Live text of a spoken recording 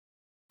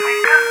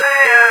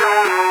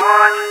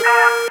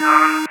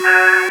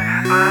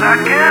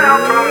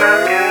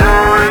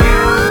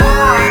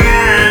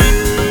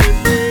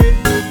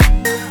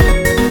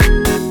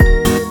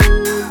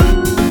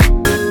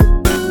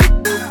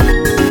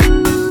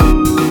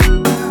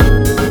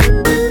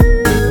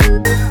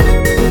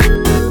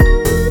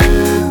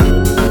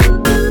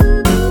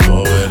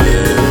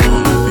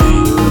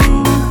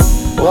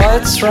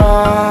what's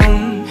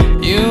wrong?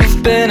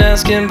 You've been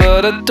asking,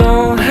 but I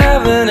don't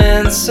have an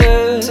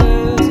answer.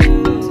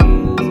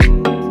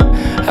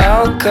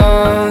 How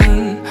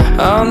come?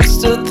 I'm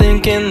still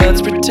thinking,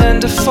 let's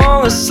pretend to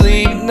fall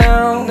asleep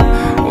now.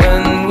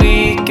 When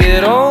we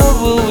get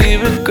old, will we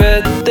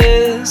regret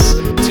this?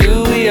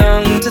 Too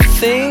young to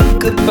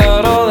think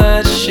about all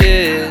that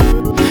shit.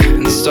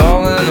 And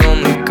stalling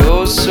only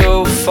goes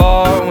so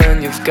far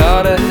when you've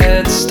got a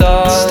head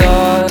start.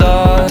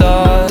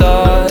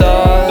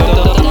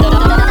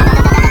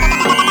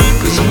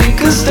 Cause we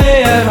could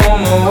stay at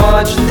home and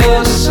watch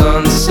the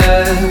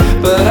sunset,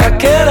 but I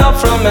can't help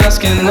from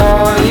asking,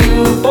 are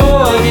you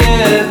bored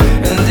yet?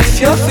 And if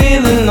you're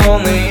feeling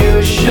lonely,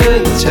 you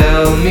should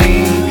tell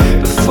me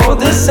before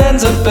this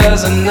ends up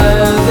as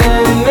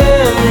another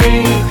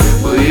memory.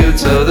 Will you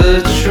tell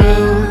the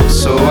truth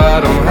so I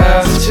don't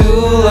have to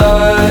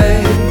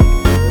lie?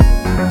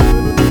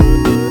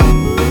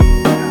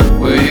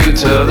 Will you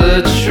tell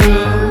the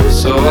truth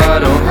so I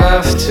don't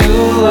have to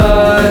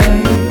lie?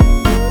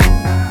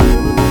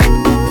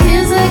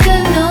 Feels like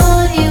I've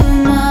known you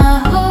my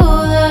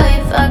whole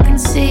life. I can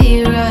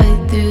see right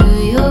through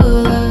your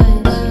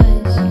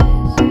lies.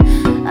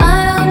 I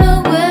don't know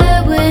where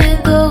we're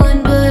going,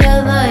 but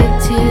I'd like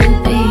to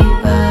be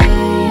by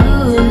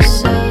your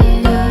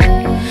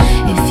side.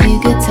 If you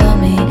could tell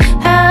me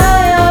how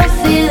you're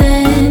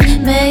feeling,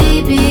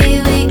 maybe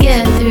we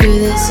get through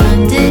this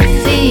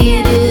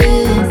undefeated.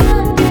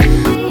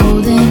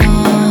 Holding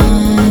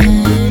on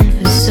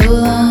for so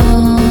long.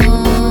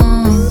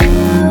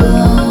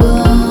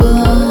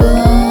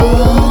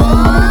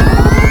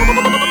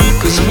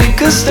 Cause we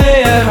could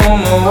stay at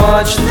home and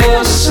watch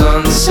the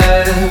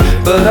sunset,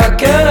 but I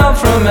can't help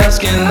from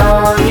asking,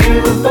 are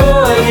you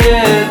bored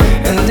yet?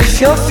 And if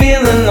you're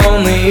feeling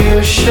lonely,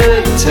 you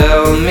should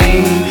tell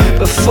me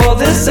before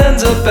this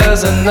ends up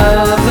as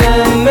another